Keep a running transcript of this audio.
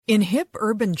In hip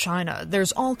urban China,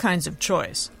 there's all kinds of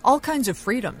choice, all kinds of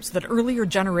freedoms that earlier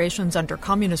generations under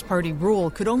Communist Party rule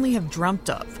could only have dreamt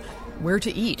of. Where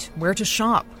to eat, where to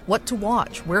shop, what to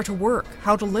watch, where to work,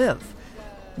 how to live.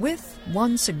 With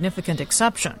one significant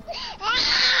exception.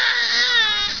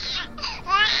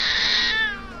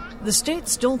 The state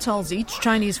still tells each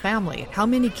Chinese family how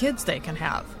many kids they can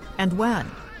have, and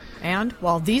when. And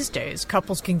while these days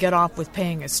couples can get off with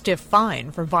paying a stiff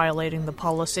fine for violating the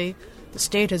policy, the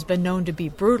state has been known to be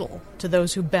brutal to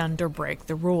those who bend or break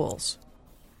the rules.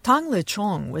 Tang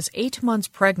Lichong was 8 months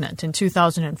pregnant in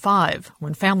 2005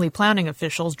 when family planning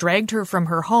officials dragged her from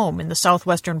her home in the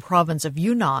southwestern province of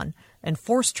Yunnan and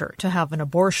forced her to have an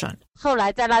abortion.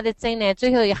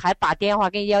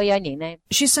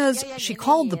 She says she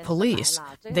called the police.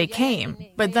 They came,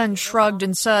 but then shrugged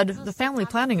and said the family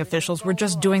planning officials were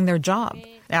just doing their job.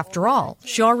 After all,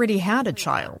 she already had a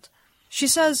child. She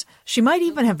says she might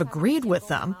even have agreed with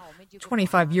them.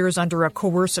 25 years under a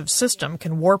coercive system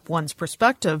can warp one's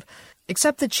perspective,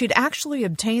 except that she'd actually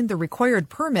obtained the required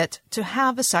permit to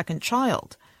have a second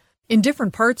child. In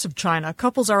different parts of China,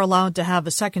 couples are allowed to have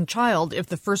a second child if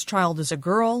the first child is a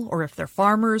girl, or if they're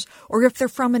farmers, or if they're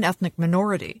from an ethnic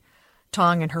minority.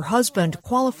 Tang and her husband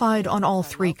qualified on all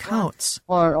 3 counts.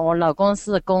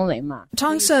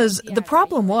 Tang says the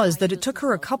problem was that it took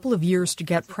her a couple of years to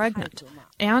get pregnant.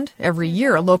 And every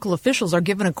year, local officials are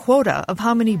given a quota of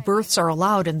how many births are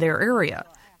allowed in their area.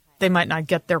 They might not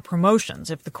get their promotions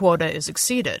if the quota is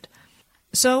exceeded.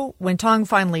 So, when Tang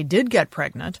finally did get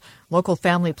pregnant, local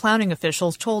family planning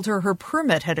officials told her her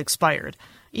permit had expired,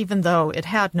 even though it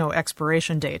had no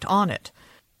expiration date on it.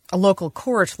 A local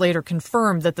court later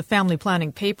confirmed that the family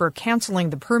planning paper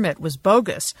canceling the permit was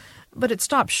bogus, but it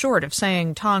stopped short of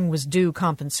saying Tang was due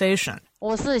compensation.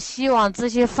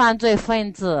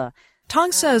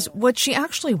 Tang says what she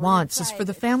actually wants is for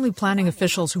the family planning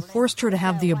officials who forced her to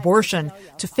have the abortion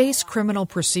to face criminal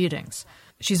proceedings.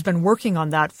 She's been working on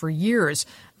that for years,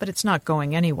 but it's not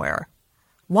going anywhere.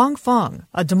 Wang Feng,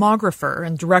 a demographer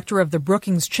and director of the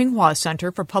Brookings Tsinghua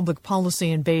Center for Public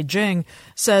Policy in Beijing,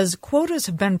 says quotas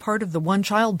have been part of the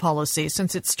one-child policy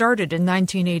since it started in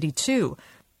 1982,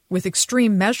 with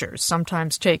extreme measures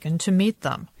sometimes taken to meet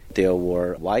them. There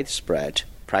were widespread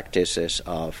practices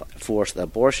of forced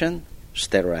abortion,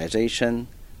 sterilization,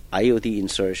 IUD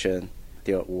insertion.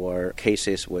 There were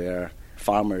cases where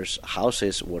farmers'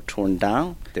 houses were torn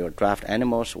down, their draft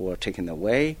animals were taken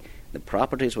away, the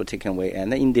properties were taken away,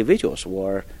 and the individuals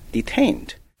were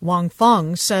detained. Wang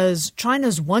Feng says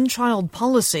China's one-child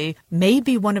policy may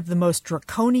be one of the most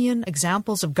draconian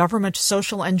examples of government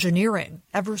social engineering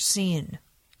ever seen.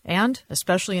 And,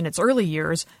 especially in its early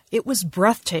years, it was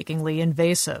breathtakingly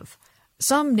invasive.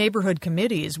 Some neighborhood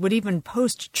committees would even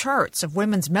post charts of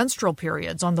women's menstrual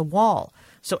periods on the wall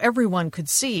so everyone could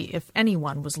see if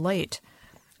anyone was late.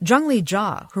 Zhengli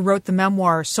Jia, who wrote the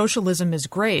memoir Socialism is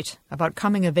Great, about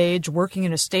coming of age working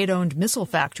in a state-owned missile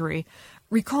factory,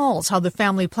 recalls how the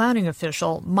family planning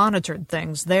official monitored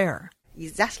things there. You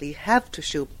exactly have to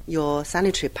show your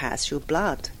sanitary pass, your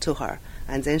blood to her,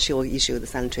 and then she will issue the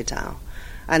sanitary towel.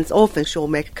 And often she will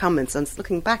make comments, and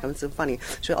looking back, it's so funny.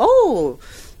 She'll,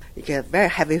 you get a very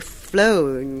heavy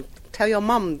flow, and tell your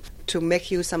mom to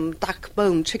make you some duck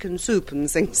bone chicken soup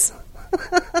and things.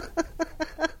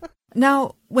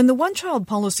 Now, when the one-child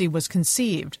policy was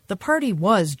conceived, the party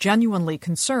was genuinely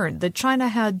concerned that China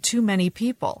had too many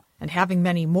people, and having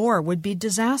many more would be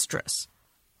disastrous.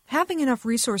 Having enough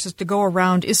resources to go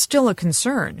around is still a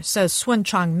concern, says Sun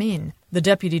Changmin, the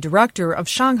deputy director of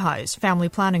Shanghai's family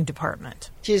planning department.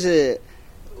 He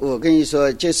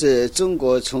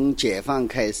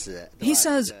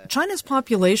says China's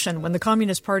population when the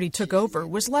Communist Party took over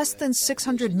was less than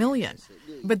 600 million.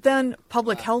 But then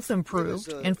public health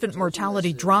improved, infant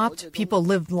mortality dropped, people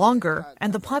lived longer,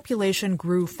 and the population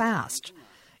grew fast.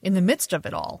 In the midst of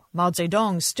it all, Mao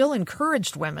Zedong still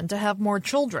encouraged women to have more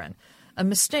children, a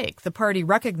mistake the party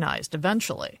recognized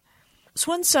eventually.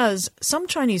 Sun says some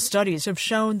Chinese studies have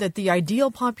shown that the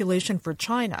ideal population for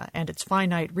China and its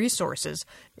finite resources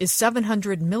is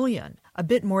 700 million, a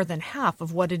bit more than half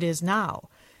of what it is now.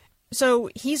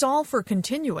 So he's all for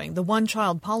continuing the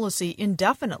one-child policy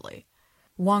indefinitely.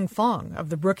 Wang Feng of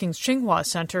the Brookings Tsinghua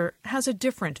Center has a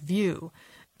different view.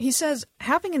 He says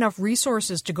having enough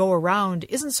resources to go around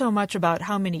isn't so much about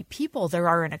how many people there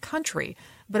are in a country,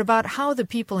 but about how the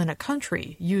people in a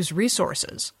country use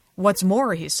resources. What's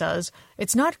more, he says,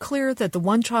 it's not clear that the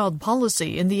one-child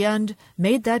policy in the end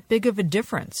made that big of a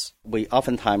difference. We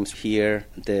oftentimes hear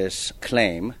this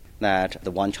claim that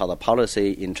the one-child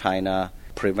policy in China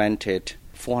prevented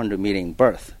 400 million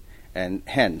births and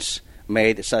hence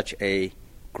made such a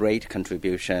great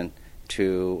contribution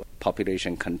to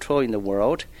population control in the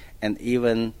world and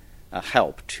even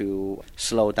help to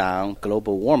slow down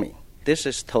global warming. This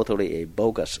is totally a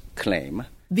bogus claim.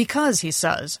 Because, he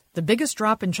says, the biggest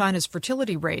drop in China's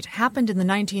fertility rate happened in the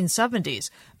 1970s,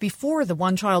 before the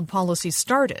one-child policy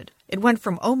started. It went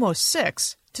from almost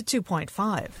 6 to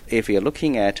 2.5. If you're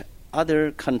looking at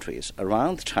other countries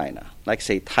around China, like,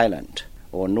 say, Thailand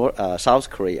or South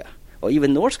Korea or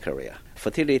even North Korea,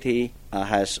 fertility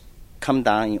has come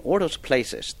down in all those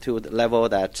places to the level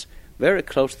that's very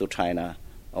close to China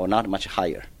or not much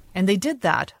higher. And they did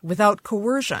that without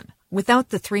coercion, without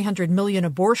the 300 million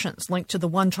abortions linked to the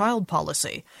one-child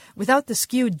policy, without the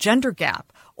skewed gender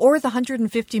gap, or the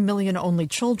 150 million only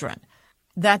children.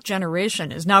 That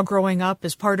generation is now growing up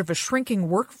as part of a shrinking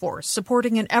workforce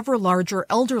supporting an ever larger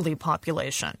elderly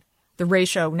population. The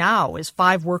ratio now is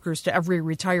 5 workers to every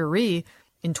retiree.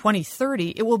 In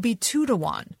 2030, it will be 2 to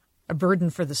 1, a burden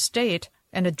for the state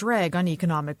and a drag on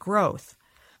economic growth.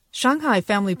 Shanghai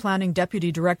Family Planning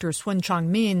Deputy Director Sun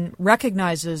Changmin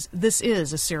recognizes this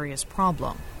is a serious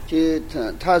problem. He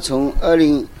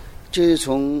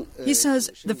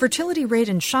says the fertility rate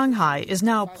in Shanghai is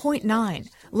now 0.9,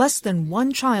 less than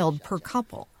 1 child per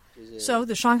couple. So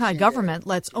the Shanghai government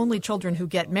lets only children who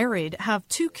get married have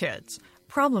 2 kids.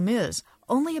 Problem is,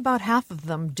 only about half of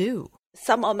them do.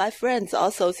 Some of my friends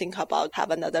also think about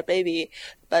have another baby,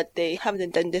 but they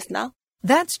haven't done this now.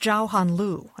 That's Zhao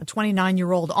Hanlu, a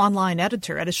 29-year-old online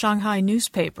editor at a Shanghai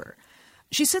newspaper.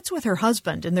 She sits with her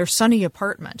husband in their sunny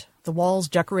apartment, the walls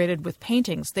decorated with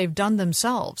paintings they've done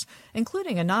themselves,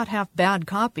 including a not-half-bad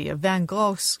copy of Van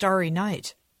Gogh's Starry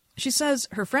Night. She says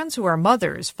her friends who are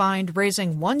mothers find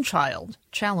raising 1 child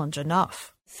challenge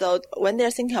enough. So when they're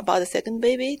thinking about the second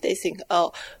baby, they think,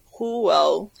 oh, who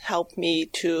will help me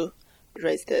to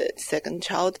raise the second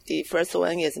child? The first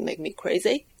one is make me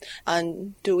crazy.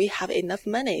 And do we have enough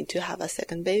money to have a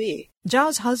second baby?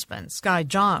 Zhao's husband, Sky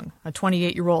Zhang, a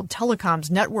 28-year-old telecoms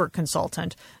network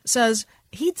consultant, says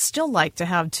he'd still like to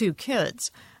have 2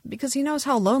 kids because he knows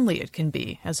how lonely it can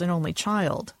be as an only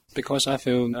child. Because I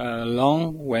feel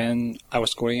alone when I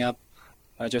was growing up,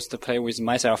 just to play with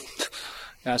myself.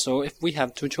 So if we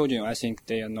have 2 children, I think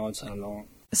they are not alone.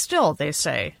 Still, they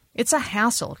say, it's a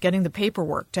hassle getting the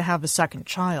paperwork to have a second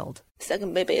child.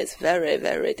 Second baby is very,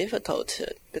 very difficult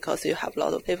because you have a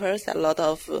lot of papers, a lot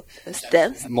of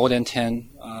steps. More than 10,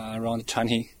 around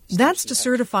 20. That's to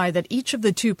certify that each of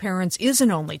the 2 parents is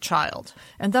an only child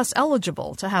and thus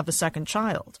eligible to have a second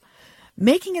child.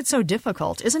 Making it so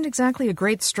difficult isn't exactly a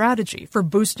great strategy for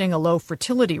boosting a low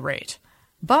fertility rate.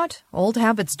 But old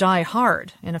habits die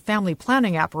hard in a family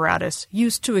planning apparatus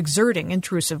used to exerting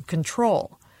intrusive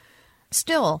control.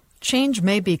 Still, change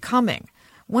may be coming.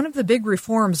 One of the big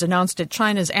reforms announced at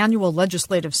China's annual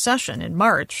legislative session in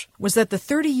March was that the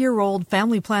 30-year-old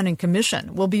Family Planning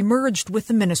Commission will be merged with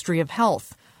the Ministry of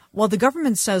Health. While the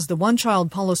government says the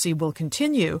one-child policy will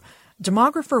continue,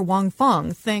 demographer Wang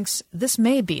Feng thinks this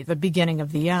may be the beginning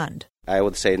of the end. I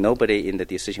would say nobody in the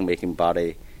decision-making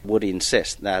body would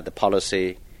insist that the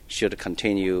policy should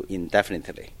continue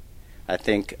indefinitely. I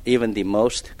think even the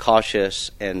most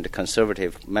cautious and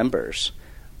conservative members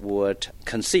would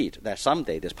concede that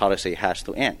someday this policy has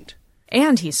to end.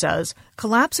 And, he says,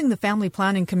 collapsing the Family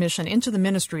Planning Commission into the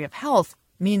Ministry of Health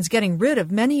means getting rid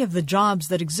of many of the jobs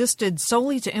that existed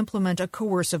solely to implement a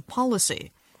coercive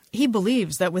policy. He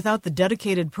believes that without the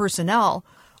dedicated personnel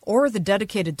or the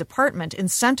dedicated department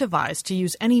incentivized to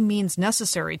use any means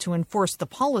necessary to enforce the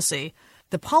policy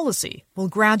will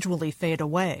gradually fade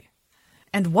away.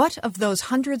 And what of those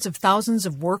hundreds of thousands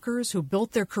of workers who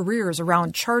built their careers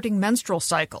around charting menstrual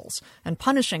cycles and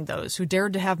punishing those who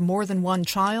dared to have more than 1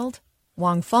 child?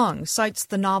 Wang Feng cites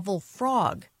the novel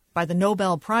Frog by the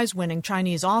Nobel Prize-winning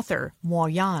Chinese author Mo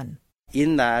Yan.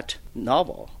 In that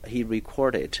novel, he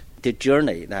recorded the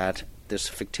journey that this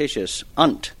fictitious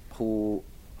aunt who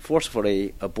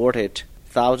forcefully aborted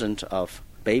thousands of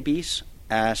babies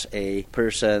as a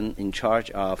person in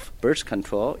charge of birth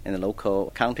control in the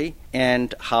local county,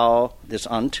 and how this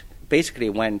aunt basically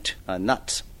went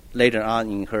nuts later on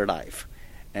in her life,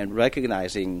 and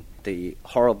recognizing the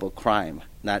horrible crime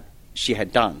that she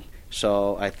had done.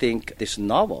 So I think this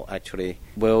novel actually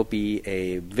will be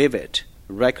a vivid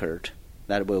record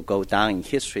that will go down in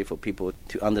history for people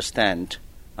to understand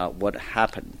what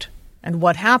happened. And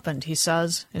what happened, he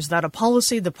says, is that a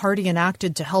policy the party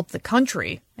enacted to help the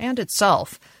country and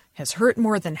itself has hurt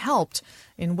more than helped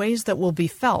in ways that will be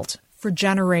felt for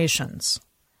generations.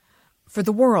 For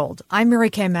The World, I'm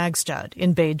Mary Kay Magstad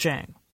in Beijing.